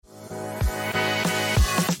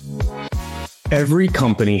Every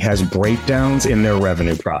company has breakdowns in their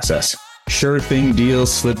revenue process. Sure thing deals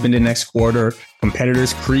slip into next quarter,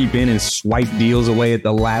 competitors creep in and swipe deals away at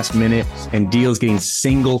the last minute, and deals getting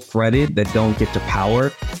single threaded that don't get to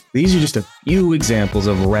power. These are just a few examples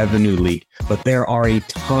of revenue leak, but there are a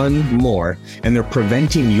ton more, and they're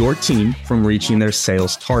preventing your team from reaching their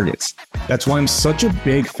sales targets. That's why I'm such a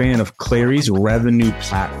big fan of Clary's revenue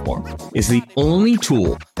platform. It's the only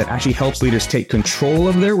tool that actually helps leaders take control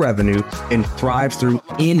of their revenue and thrive through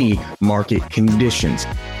any market conditions,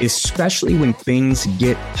 especially when things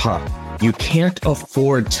get tough. You can't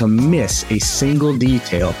afford to miss a single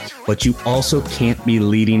detail, but you also can't be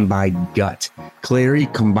leading by gut. Clary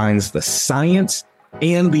combines the science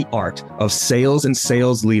and the art of sales and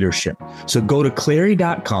sales leadership. So go to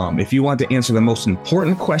Clary.com if you want to answer the most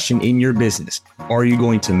important question in your business. Are you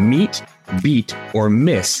going to meet, beat, or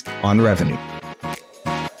miss on revenue?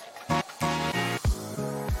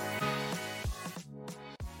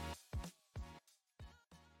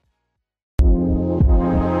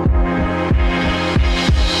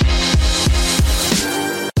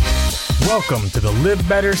 Welcome to the Live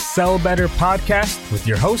Better, Sell Better podcast with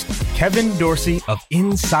your host, Kevin Dorsey of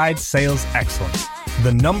Inside Sales Excellence,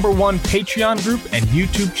 the #1 Patreon group and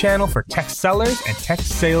YouTube channel for tech sellers and tech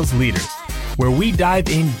sales leaders, where we dive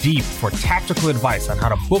in deep for tactical advice on how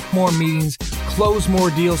to book more meetings, close more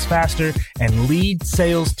deals faster, and lead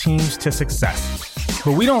sales teams to success.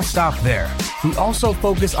 But we don't stop there. We also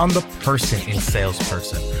focus on the person in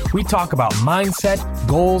salesperson. We talk about mindset,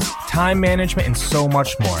 goals, time management, and so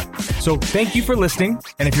much more. So thank you for listening.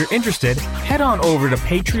 And if you're interested, head on over to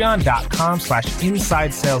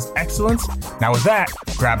patreon.com/inside sales excellence. Now with that,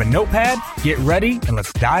 grab a notepad, get ready, and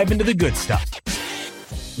let's dive into the good stuff.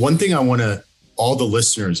 One thing all the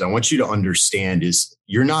listeners, I want you to understand is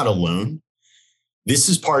you're not alone. This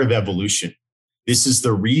is part of evolution. This is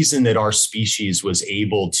the reason that our species was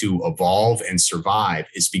able to evolve and survive,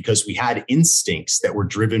 is because we had instincts that were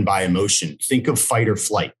driven by emotion. Think of fight or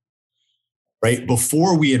flight, right?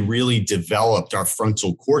 Before we had really developed our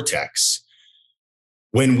frontal cortex,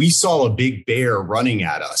 when we saw a big bear running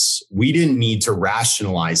at us, we didn't need to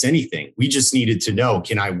rationalize anything. We just needed to know,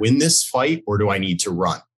 can I win this fight or do I need to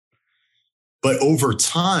run? But over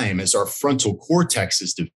time, as our frontal cortex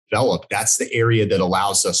is developed, that's the area that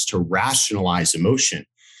allows us to rationalize emotion.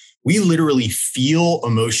 We literally feel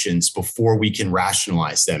emotions before we can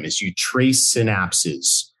rationalize them. As you trace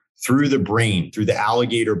synapses through the brain, through the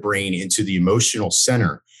alligator brain into the emotional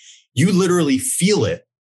center, you literally feel it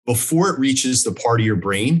before it reaches the part of your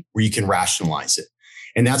brain where you can rationalize it.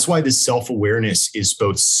 And that's why this self-awareness is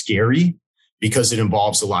both scary, because it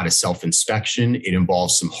involves a lot of self-inspection. It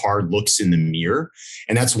involves some hard looks in the mirror.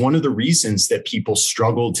 And that's one of the reasons that people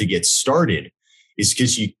struggle to get started, is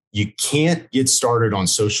because you can't get started on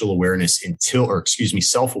self-awareness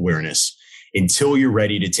until you're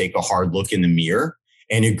ready to take a hard look in the mirror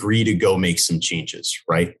and agree to go make some changes,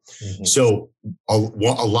 right? Mm-hmm. So a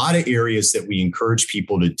lot of areas that we encourage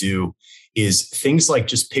people to do is things like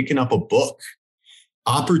just picking up a book,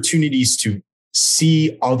 opportunities to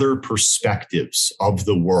see other perspectives of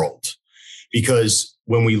the world. Because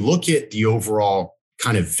when we look at the overall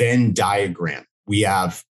kind of Venn diagram, we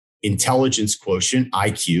have intelligence quotient,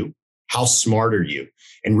 IQ. How smart are you?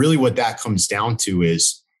 And really what that comes down to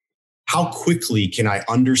is, how quickly can I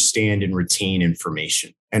understand and retain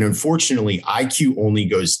information? And unfortunately, IQ only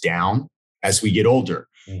goes down as we get older.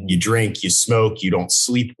 Mm-hmm. You drink, you smoke, you don't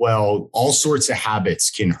sleep well. All sorts of habits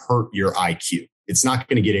can hurt your IQ. It's not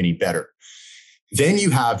going to get any better. Then you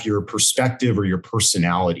have your perspective or your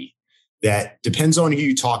personality that depends on who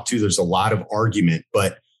you talk to. There's a lot of argument,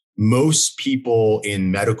 but most people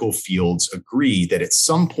in medical fields agree that at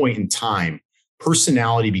some point in time,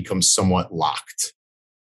 personality becomes somewhat locked.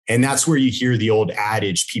 And that's where you hear the old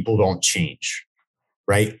adage, people don't change,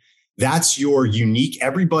 right? That's your unique,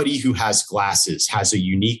 everybody who has glasses has a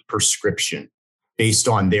unique prescription based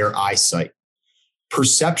on their eyesight.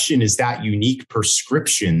 Perception is that unique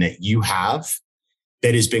prescription that you have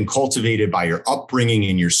that has been cultivated by your upbringing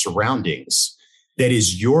and your surroundings, that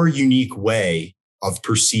is your unique way of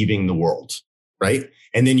perceiving the world, right?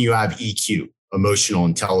 And then you have EQ, emotional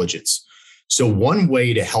intelligence. So one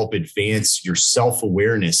way to help advance your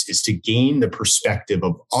self-awareness is to gain the perspective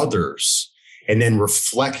of others and then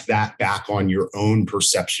reflect that back on your own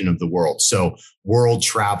perception of the world. So world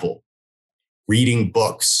travel, reading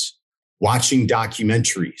books, watching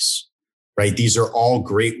documentaries, right? These are all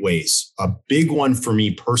great ways. A big one for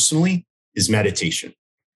me personally is meditation,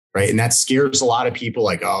 right? And that scares a lot of people,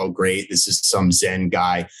 like, oh, great, this is some Zen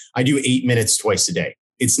guy. I do 8 minutes twice a day.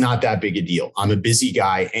 It's not that big a deal. I'm a busy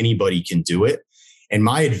guy. Anybody can do it. And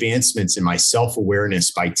my advancements in my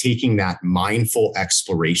self-awareness by taking that mindful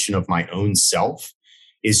exploration of my own self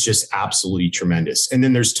is just absolutely tremendous. And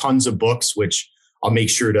then there's tons of books, which I'll make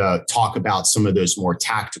sure to talk about some of those more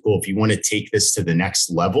tactical. If you want to take this to the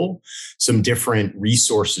next level, some different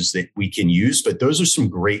resources that we can use, but those are some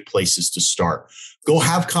great places to start. Go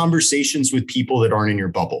have conversations with people that aren't in your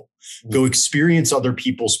bubble. Go experience other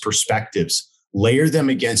people's perspectives, layer them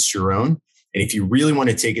against your own. And if you really want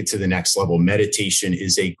to take it to the next level, meditation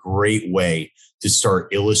is a great way to start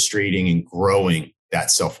illustrating and growing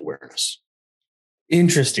that self-awareness.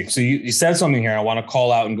 Interesting. So you said something here I want to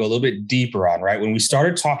call out and go a little bit deeper on, right? When we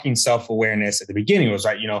started talking self-awareness at the beginning, it was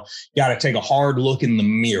like, you got to take a hard look in the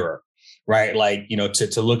mirror, right? Like,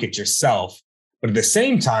 to look at yourself. But at the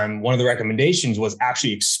same time, one of the recommendations was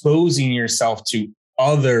actually exposing yourself to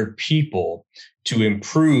other people to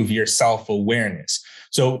improve your self-awareness.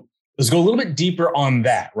 So let's go a little bit deeper on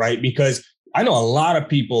that, right? Because I know a lot of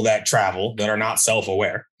people that travel that are not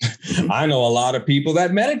self-aware. I know a lot of people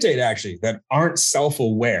that meditate actually that aren't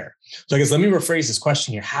self-aware. So I guess let me rephrase this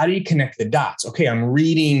question here. How do you connect the dots? Okay, I'm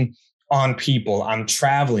reading on people, I'm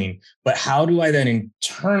traveling, but how do I then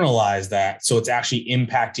internalize that so it's actually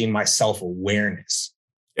impacting my self-awareness?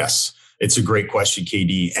 Yes, it's a great question,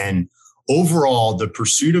 KD. And overall, the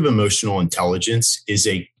pursuit of emotional intelligence is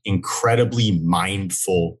an incredibly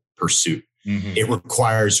mindful pursuit. Mm-hmm. It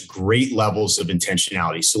requires great levels of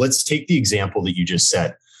intentionality. So let's take the example that you just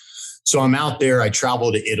said. So I'm out there, I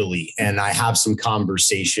travel to Italy and I have some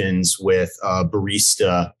conversations with a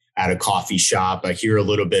barista at a coffee shop. I hear a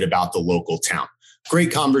little bit about the local town.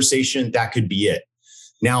 Great conversation. That could be it.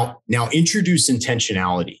 Now introduce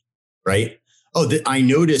intentionality, right? I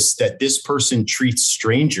noticed that this person treats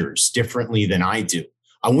strangers differently than I do.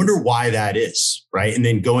 I wonder why that is, right? And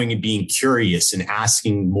then going and being curious and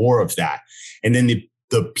asking more of that. And then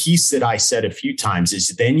the piece that I said a few times is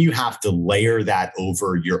then you have to layer that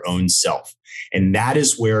over your own self. And that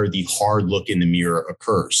is where the hard look in the mirror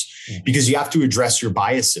occurs because you have to address your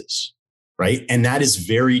biases, right? And that is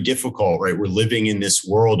very difficult, right? We're living in this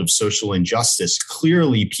world of social injustice.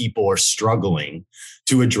 Clearly, people are struggling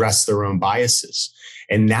to address their own biases.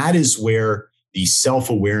 And that is where the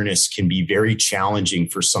self-awareness can be very challenging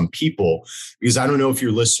for some people, because I don't know if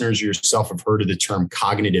your listeners or yourself have heard of the term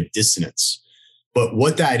cognitive dissonance, but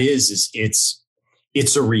what that is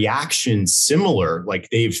it's a reaction similar, like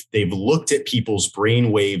they've looked at people's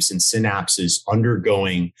brain waves and synapses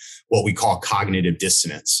undergoing what we call cognitive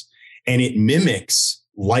dissonance, and it mimics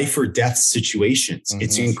life or death situations. Mm-hmm.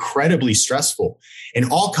 It's incredibly stressful. And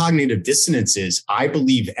all cognitive dissonance is, I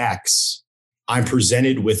believe X, I'm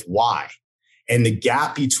presented with Y. And the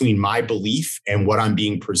gap between my belief and what I'm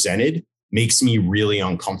being presented makes me really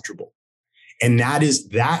uncomfortable. And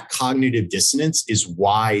that cognitive dissonance is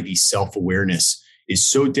why the self-awareness is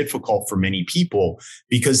so difficult for many people,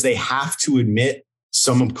 because they have to admit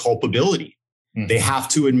some culpability. Mm-hmm. They have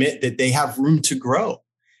to admit that they have room to grow.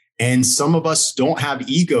 And some of us don't have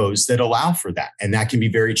egos that allow for that. And that can be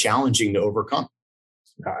very challenging to overcome.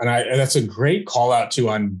 And that's a great call out too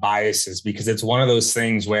on biases, because it's one of those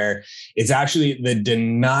things where it's actually the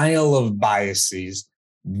denial of biases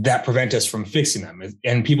that prevent us from fixing them.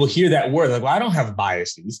 And people hear that word like, well, I don't have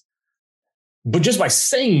biases. But just by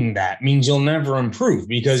saying that means you'll never improve,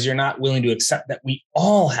 because you're not willing to accept that we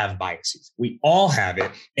all have biases. We all have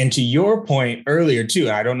it. And to your point earlier too,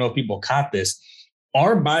 and I don't know if people caught this,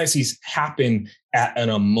 our biases happen at an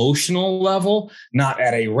emotional level, not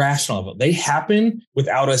at a rational level. They happen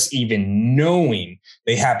without us even knowing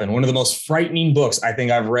they happen. One of the most frightening books I think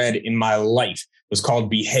I've read in my life was called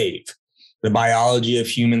Behave, The Biology of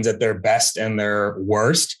Humans at Their Best and Their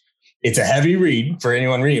Worst. It's a heavy read for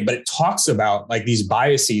anyone reading, but it talks about like these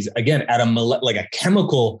biases, again, at a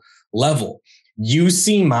chemical level. You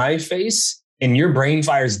see my face and your brain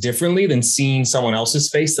fires differently than seeing someone else's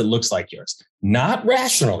face that looks like yours. Not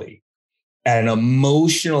rationally, at an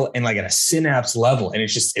emotional and like at a synapse level. And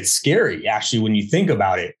it's scary actually when you think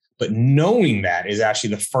about it. But knowing that is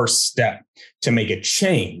actually the first step to make a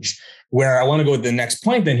change. Where I want to go with the next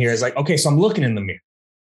point then here is like, okay, so I'm looking in the mirror.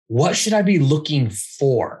 What should I be looking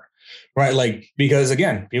for? Right? Like, because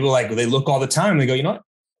again, people they look all the time. They go, you know what?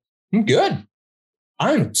 I'm good.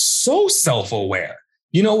 I'm so self-aware.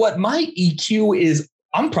 You know what? My EQ is,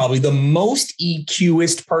 I'm probably the most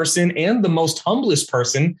EQist person and the most humblest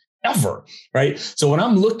person ever, right? So when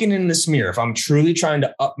I'm looking in this mirror, if I'm truly trying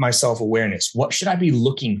to up my self-awareness, what should I be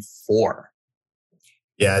looking for?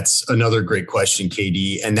 Yeah, it's another great question,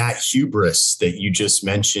 KD. And that hubris that you just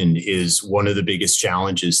mentioned is one of the biggest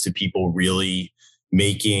challenges to people really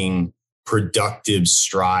making productive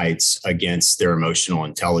strides against their emotional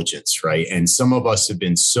intelligence, right? And some of us have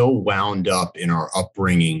been so wound up in our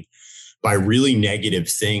upbringing by really negative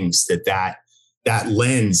things that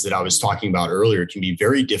lens that I was talking about earlier can be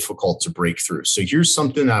very difficult to break through. So here's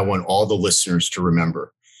something that I want all the listeners to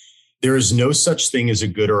remember. There is no such thing as a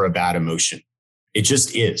good or a bad emotion. It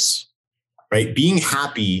just is, right? Being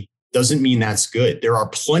happy doesn't mean that's good. There are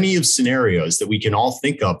plenty of scenarios that we can all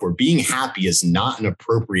think of where being happy is not an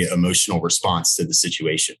appropriate emotional response to the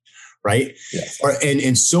situation, right? Yes.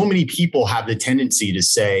 And so many people have the tendency to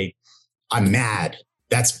say, I'm mad,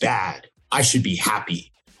 that's bad. I should be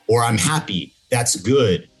happy. Or I'm happy, that's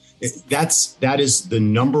good. That is the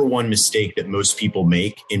number one mistake that most people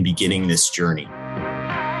make in beginning this journey.